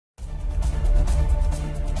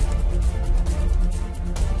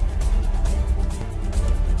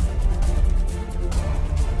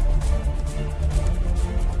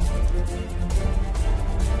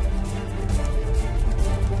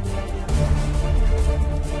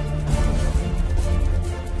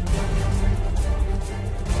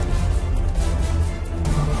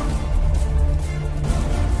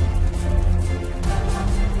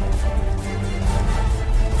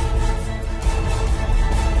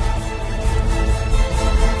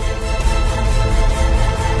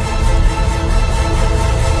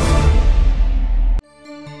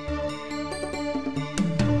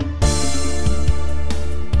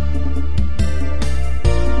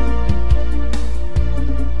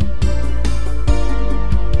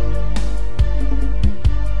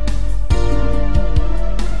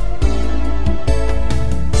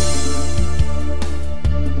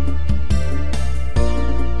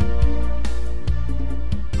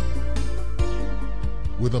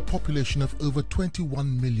With a population of over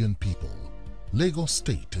 21 million people, Lagos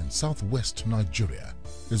State in southwest Nigeria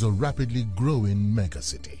is a rapidly growing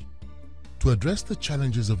megacity. To address the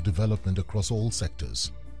challenges of development across all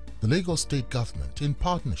sectors, the Lagos State government, in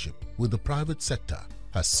partnership with the private sector,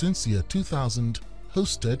 has since year 2000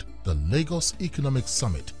 hosted the Lagos Economic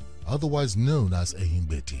Summit, otherwise known as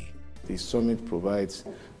Adegbehingbe. The summit provides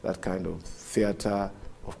that kind of theater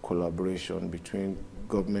of collaboration between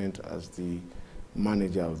government as the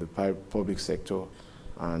manager of the public sector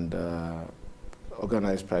and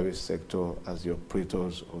organized private sector as the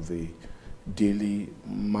operators of the daily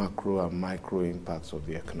macro and micro impacts of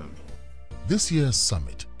the economy. This year's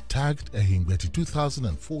summit, tagged Adegbehingbe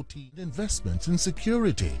 2014, investments in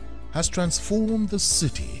security has transformed the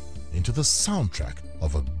city into the soundtrack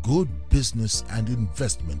of a good business and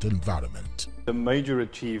investment environment. The major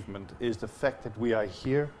achievement is the fact that we are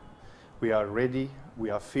here, we are ready, we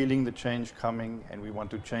are feeling the change coming, and we want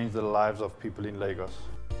to change the lives of people in Lagos.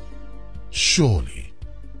 Surely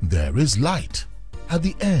there is light at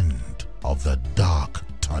the end of the dark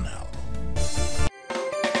tunnel.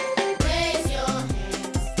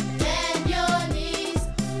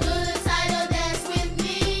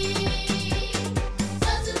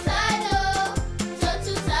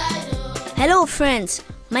 Hello friends,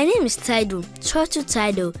 my name is Taidu, Turtle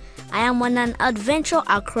Taidu. I am on an adventure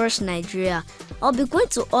across Nigeria. I'll be going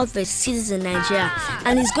to all the cities in Nigeria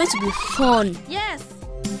and it's going to be fun. Yes!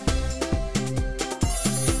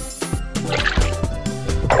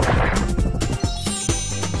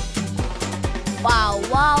 Wow,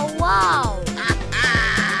 wow, wow!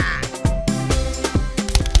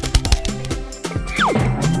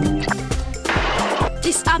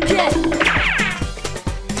 Disappear!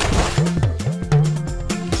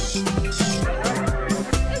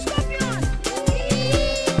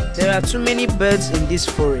 There are too many birds in this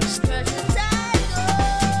forest.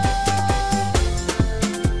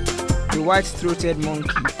 The white-throated monkey.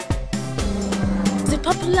 The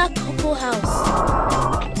popular Cocoa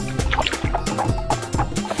House.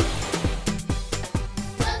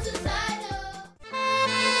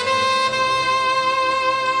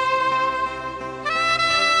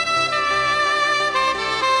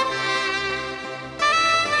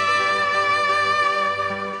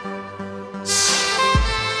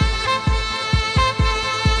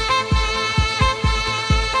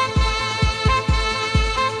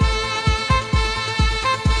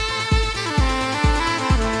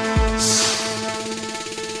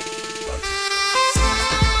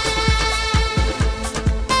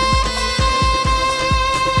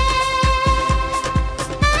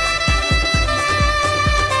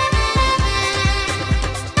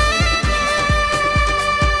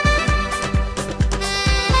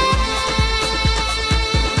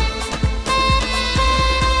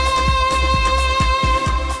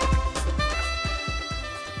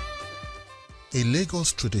 A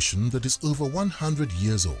Lagos tradition that is over 100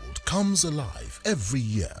 years old comes alive every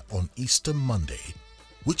year on Easter Monday,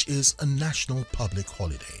 which is a national public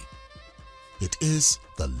holiday. It is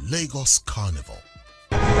the Lagos Carnival.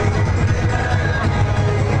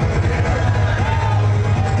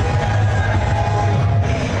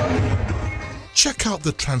 Check out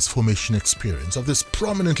the transformation experience of this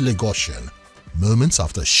prominent Lagosian moments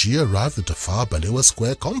after she arrived at the Tafawa Balewa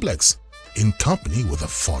Square complex in company with a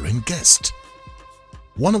foreign guest.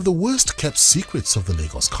 One of the worst kept secrets of the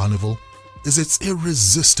Lagos Carnival is its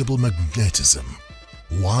irresistible magnetism.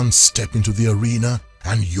 One step into the arena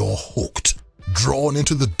and you're hooked, drawn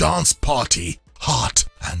into the dance party, heart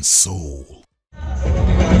and soul.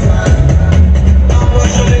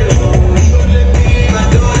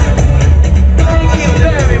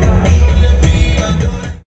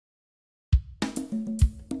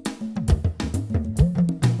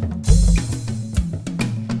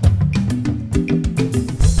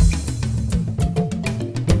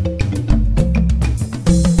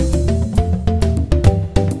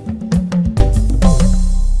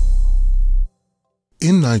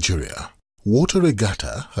 In Nigeria, water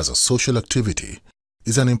regatta as a social activity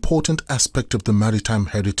is an important aspect of the maritime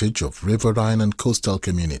heritage of riverine and coastal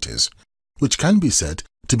communities, which can be said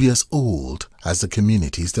to be as old as the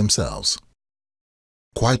communities themselves.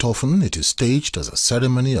 Quite often it is staged as a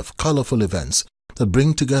ceremony of colorful events that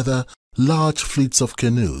bring together large fleets of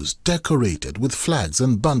canoes decorated with flags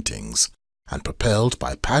and buntings and propelled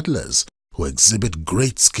by paddlers who exhibit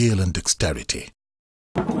great skill and dexterity.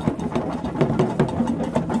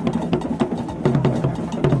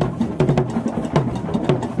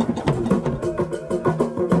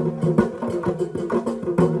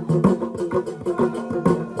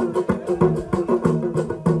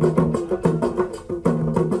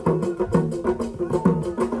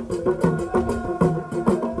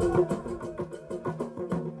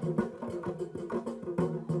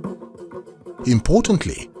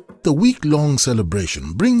 Importantly, the week-long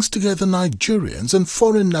celebration brings together Nigerians and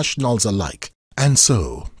foreign nationals alike. And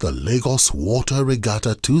so, the Lagos Water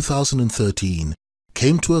Regatta 2013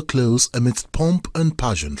 came to a close amidst pomp and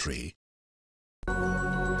pageantry.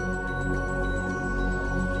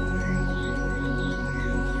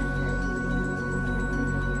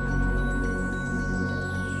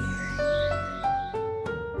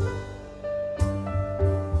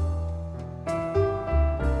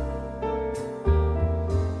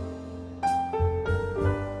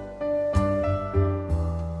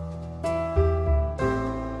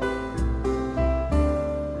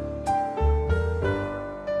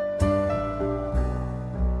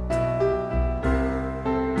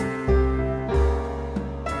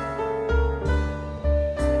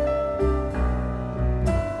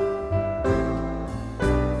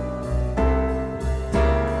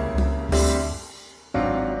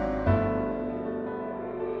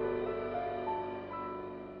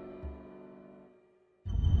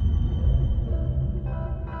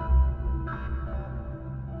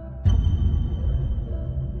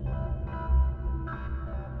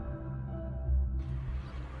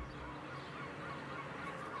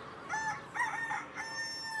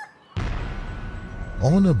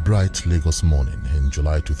 On a bright Lagos morning in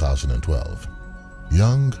July 2012,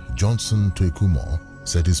 young Johnson Twekumo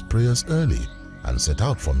said his prayers early and set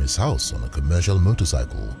out from his house on a commercial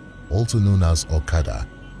motorcycle, also known as Okada,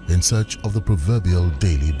 in search of the proverbial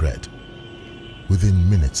daily bread. Within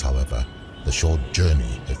minutes, however, the short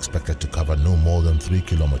journey, expected to cover no more than 3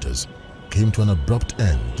 kilometers, came to an abrupt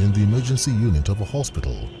end in the emergency unit of a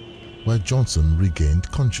hospital, where Johnson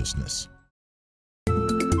regained consciousness.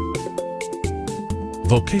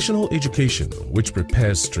 Vocational education, which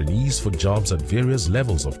prepares trainees for jobs at various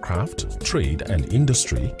levels of craft, trade and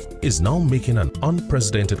industry, is now making an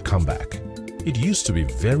unprecedented comeback. It used to be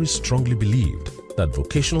very strongly believed that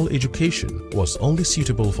vocational education was only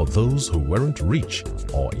suitable for those who weren't rich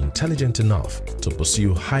or intelligent enough to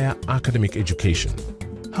pursue higher academic education.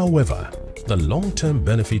 However, the long-term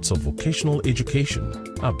benefits of vocational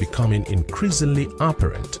education are becoming increasingly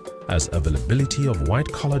apparent as availability of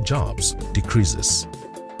white-collar jobs decreases.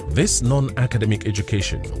 This non-academic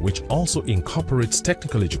education, which also incorporates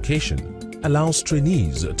technical education, allows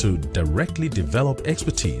trainees to directly develop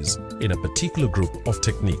expertise in a particular group of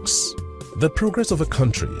techniques. The progress of a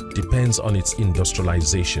country depends on its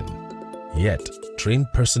industrialization. Yet, trained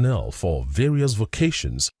personnel for various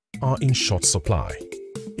vocations are in short supply.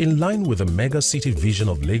 In line with the mega-city vision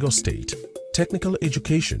of Lagos State, technical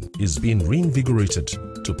education is being reinvigorated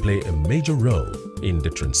to play a major role in the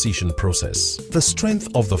transition process. The strength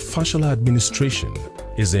of the Fashola administration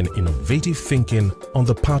is in innovative thinking on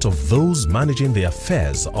the part of those managing the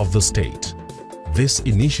affairs of the state. This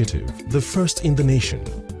initiative, the first in the nation,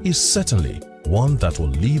 is certainly one that will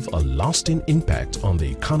leave a lasting impact on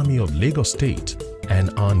the economy of Lagos State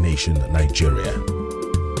and our nation, Nigeria.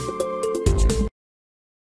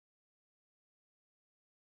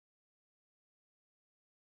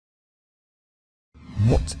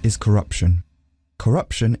 What is corruption?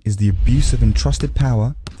 Corruption is the abuse of entrusted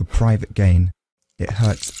power for private gain. It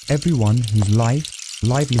hurts everyone whose life,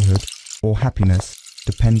 livelihood, or happiness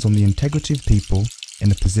depends on the integrity of people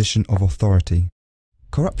in a position of authority.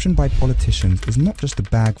 Corruption by politicians is not just a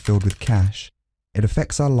bag filled with cash. It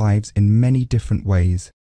affects our lives in many different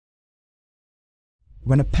ways.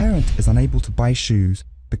 When a parent is unable to buy shoes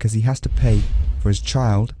because he has to pay for his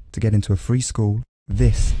child to get into a free school,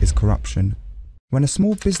 this is corruption. When a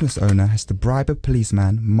small business owner has to bribe a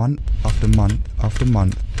policeman month after month after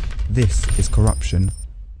month, this is corruption.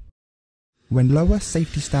 When lower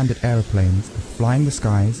safety standard aeroplanes are flying the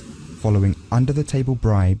skies, following under-the-table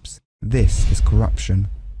bribes, this is corruption.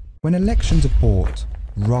 When elections are bought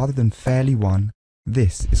rather than fairly won,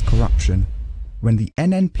 this is corruption. When the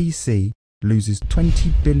NNPC loses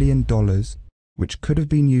 $20 billion, which could have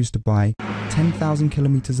been used to buy 10,000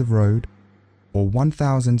 kilometers of road, or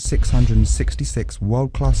 1,666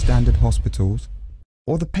 world-class standard hospitals,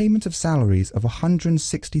 or the payment of salaries of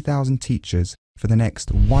 160,000 teachers for the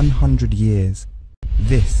next 100 years.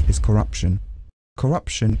 This is corruption.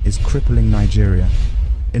 Corruption is crippling Nigeria.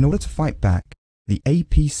 In order to fight back, the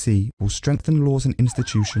APC will strengthen laws and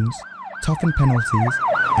institutions, toughen penalties,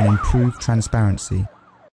 and improve transparency.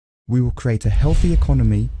 We will create a healthy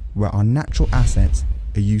economy where our natural assets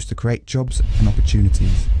are used to create jobs and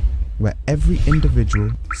opportunities, where every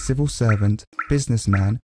individual, civil servant,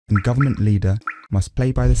 businessman, and government leader must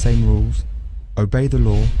play by the same rules, obey the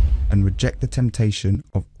law, and reject the temptation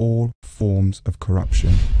of all forms of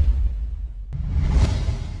corruption.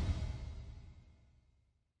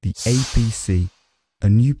 The APC, a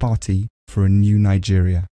new party for a new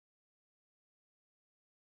Nigeria.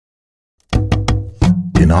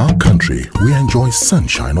 In our country, we enjoy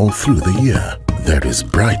sunshine all through the year. There is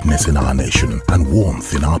brightness in our nation and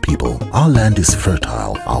warmth in our people. Our land is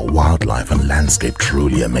fertile, our wildlife and landscape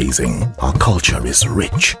truly amazing. Our culture is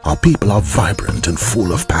rich, our people are vibrant and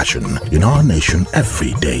full of passion. In our nation,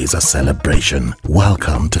 every day is a celebration.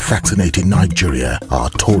 Welcome to Vaccinating Nigeria, our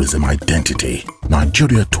tourism identity.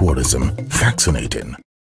 Nigeria Tourism, vaccinating.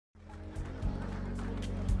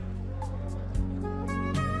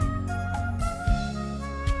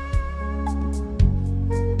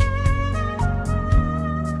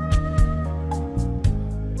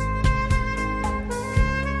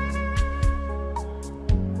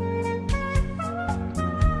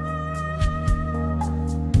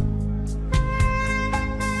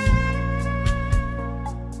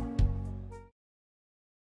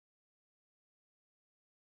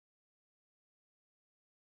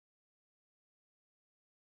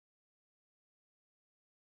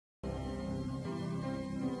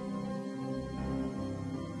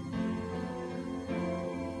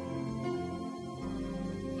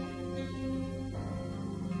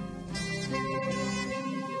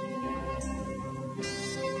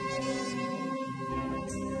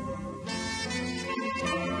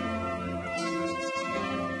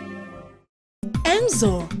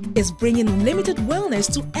 Emzor is bringing unlimited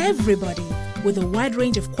wellness to everybody with a wide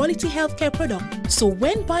range of quality healthcare products. So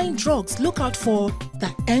when buying drugs, look out for the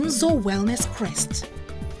Emzor Wellness Crest.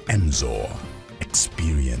 Emzor,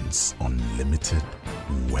 experience unlimited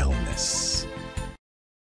wellness.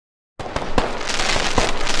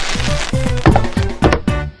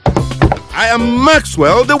 I am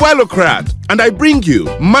Maxwell the Wellocrat, and I bring you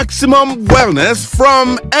maximum wellness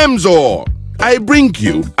from Emzor. I bring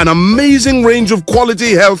you an amazing range of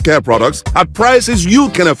quality healthcare products at prices you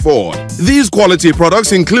can afford. These quality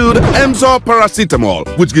products include Emzor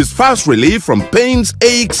Paracetamol, which gives fast relief from pains,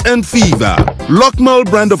 aches, and fever. Lockmal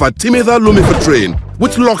brand of Artemether Lumefantrine,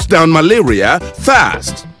 which locks down malaria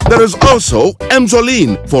fast. There is also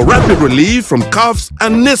Emzoline for rapid relief from coughs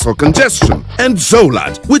and nasal congestion, and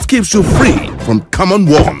Zolat, which keeps you free from common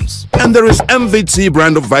worms. And there is MVC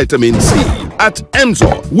brand of vitamin C. At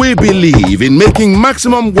Emzor, we believe in making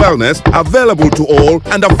maximum wellness available to all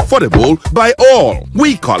and affordable by all.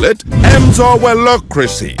 We call it Emzor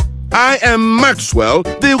Wellocracy. I am Maxwell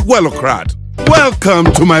the Wellocrat.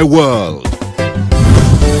 Welcome to my world.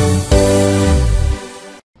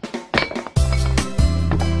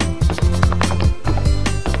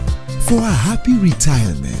 For a happy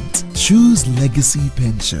retirement, choose Legacy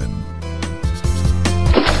Pension.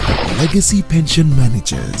 Legacy Pension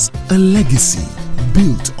Managers, a legacy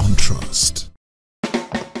built on trust.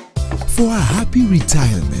 For a happy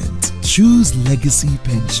retirement, choose Legacy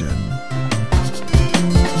Pension.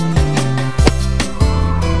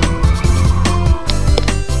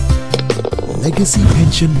 Legacy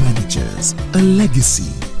Pension Managers, a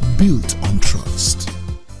legacy built on trust.